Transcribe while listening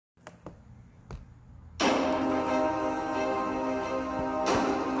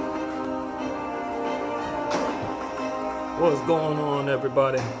What's going on,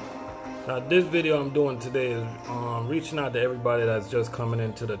 everybody? Now, this video I'm doing today is reaching out to everybody that's just coming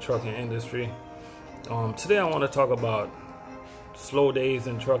into the trucking industry. Today I want to talk about slow days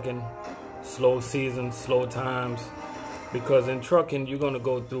in trucking, slow seasons, slow times, because in trucking you're gonna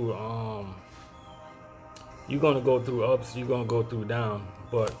go through ups, you're gonna go through down,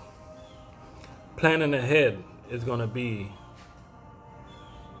 but planning ahead is gonna be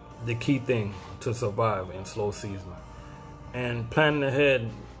the key thing to survive in slow season. And planning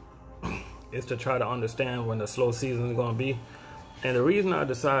ahead is to try to understand when the slow season is going to be. And the reason I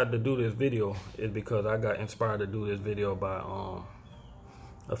decided to do this video is because I got inspired to do this video by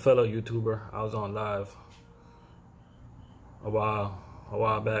a fellow YouTuber. I was on live a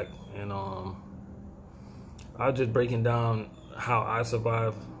while back, and I was just breaking down how I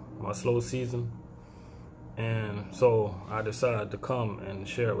survived my slow season. And so I decided to come and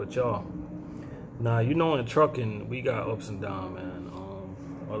share it with y'all. Now, you know, in trucking, we got ups and downs, man.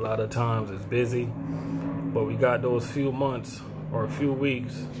 A lot of times it's busy, but we got those few months or a few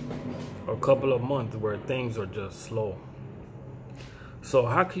weeks or a couple of months where things are just slow. So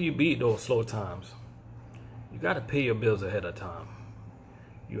how can you beat those slow times? You got to pay your bills ahead of time.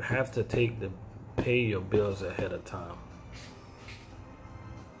 You have to pay your bills ahead of time.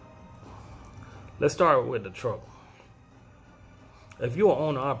 Let's start with the truck. If you're an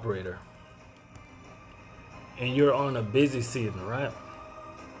owner-operator and you're on a busy season, right?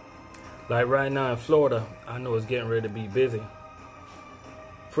 Like right now in Florida, I know it's getting ready to be busy.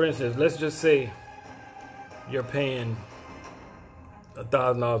 For instance, let's just say you're paying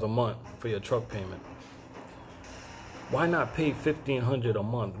 $1,000 a month for your truck payment. Why not pay $1,500 a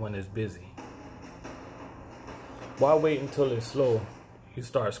month when it's busy? Why wait until it's slow? You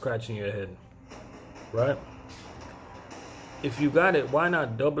start scratching your head, right? If you got it, why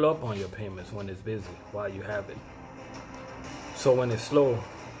not double up on your payments when it's busy while you have it? So when it's slow,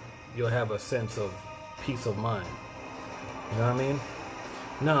 you'll have a sense of peace of mind. You know what I mean?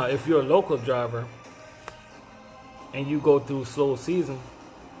 Now, if you're a local driver and you go through slow season,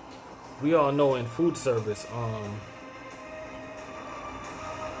 we all know in food service,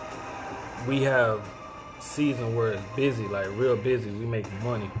 we have season where it's busy, like real busy, we make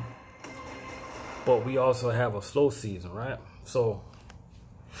money. But we also have a slow season, right? So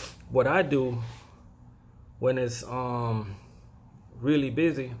what I do when it's really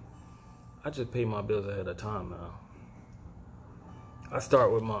busy, I just pay my bills ahead of time now. I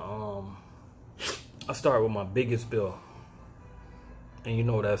start with my biggest bill, and you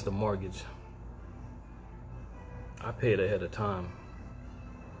know that's the mortgage. I pay it ahead of time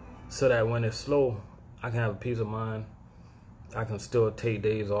so that when it's slow, I can have a peace of mind. I can still take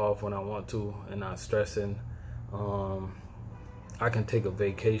days off when I want to and not stressing. I can take a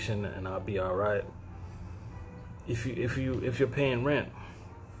vacation and I'll be all right. If you're paying rent,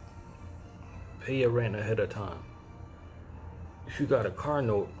 pay your rent ahead of time. If you got a car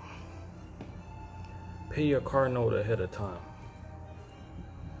note, pay your car note ahead of time.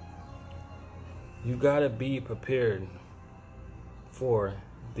 You gotta be prepared for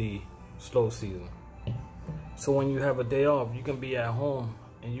the slow season. So when you have a day off, you can be at home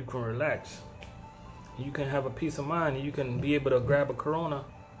and you can relax. You can have a peace of mind, and you can be able to grab a Corona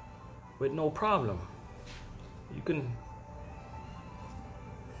with no problem. You can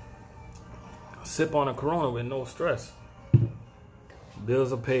sip on a Corona with no stress.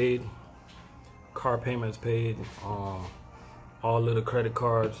 Bills are paid, car payments paid, all of the credit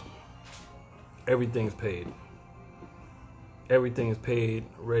cards, everything's paid. Everything is paid,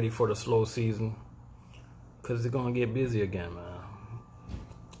 ready for the slow season. Because it's going to get busy again, man.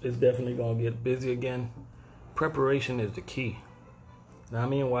 It's definitely going to get busy again. Preparation is the key. Now, I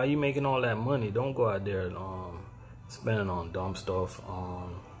mean, while you making all that money, don't go out there and spending on dumb stuff.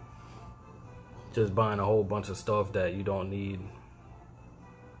 Just buying a whole bunch of stuff that you don't need.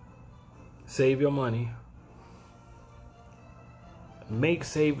 Save your money. Make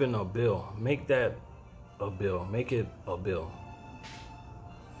saving a bill. Make that a bill. Make it a bill.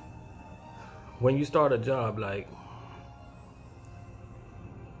 When you start a job, like,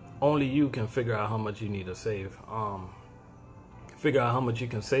 only you can figure out how much you need to save. Figure out how much you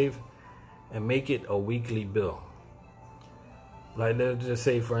can save and make it a weekly bill. Like, let's just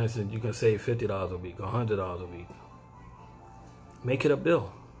say, for instance, you can save $50 a week, $100 a week. Make it a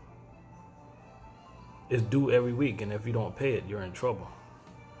bill. It's due every week, and if you don't pay it, you're in trouble.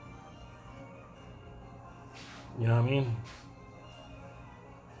 You know what I mean?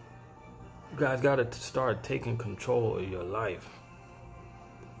 You guys got to start taking control of your life.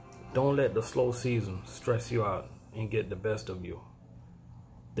 Don't let the slow season stress you out and get the best of you.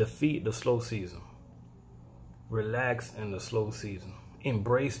 Defeat the slow season. Relax in the slow season.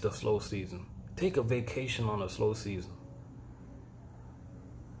 Embrace the slow season. Take a vacation on the slow season.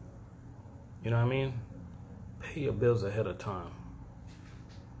 You know what I mean? Pay your bills ahead of time.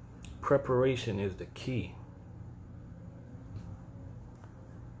 Preparation is the key.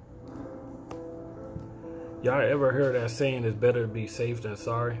 Y'all ever heard that saying, it's better to be safe than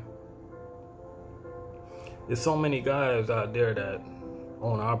sorry? There's so many guys out there that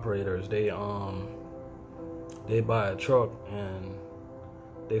own operators. They buy a truck and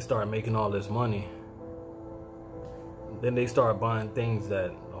they start making all this money. Then they start buying things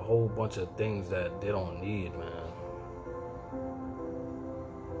a whole bunch of things that they don't need, man.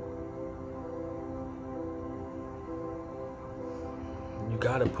 You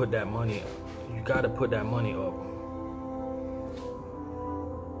gotta put that money up.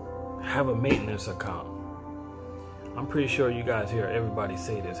 Have a maintenance account. I'm pretty sure you guys hear everybody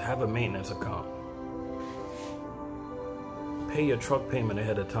say this. Have a maintenance account. Pay your truck payment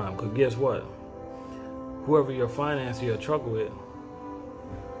ahead of time. Because guess what? Whoever you're financing your truck with,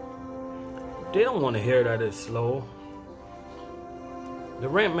 they don't want to hear that it's slow. The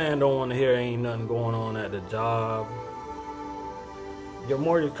rent man don't want to hear ain't nothing going on at the job. Your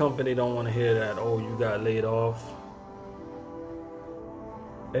mortgage company don't want to hear that, oh, you got laid off.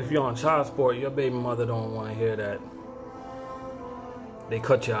 If you're on child support, your baby mother don't want to hear that they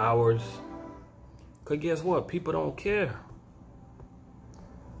cut your hours. Because guess what? People don't care.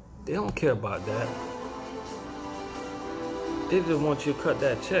 They don't care about that. They just want you to cut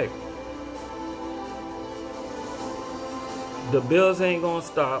that check. The bills ain't gonna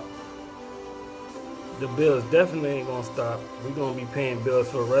stop. The bills definitely ain't gonna stop. We're gonna be paying bills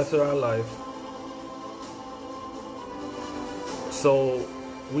for the rest of our life. So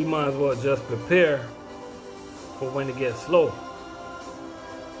we might as well just prepare for when it gets slow.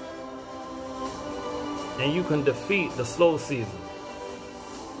 And you can defeat the slow season.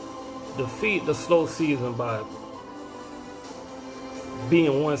 Defeat the slow season by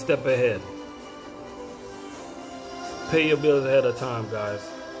being one step ahead. Pay your bills ahead of time, guys.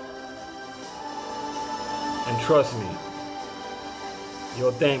 And trust me,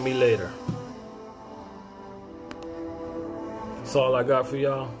 you'll thank me later. That's all I got for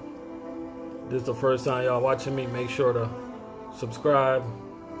y'all. This is the first time y'all watching me. Make sure to subscribe,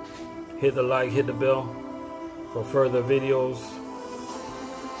 hit the like, hit the bell for further videos.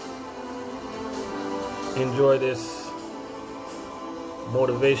 Enjoy this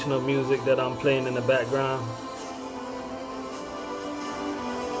motivational music that I'm playing in the background.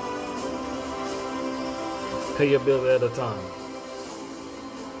 Pay your bills at a time.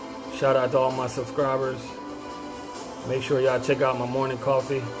 Shout out to all my subscribers. Make sure y'all check out my morning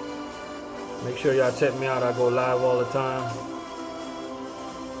coffee. Make sure y'all check me out. I go live all the time.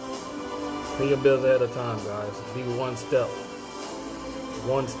 Pay your bills at a time, guys. Be one step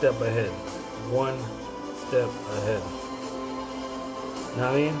ahead. One step ahead. Know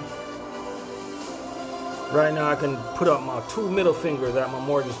what I mean? Right now I can put up my 2 middle fingers at my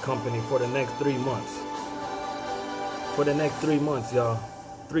mortgage company for the next 3 months. For the next 3 months, y'all.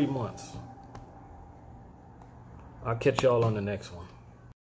 3 months. I'll catch y'all on the next one.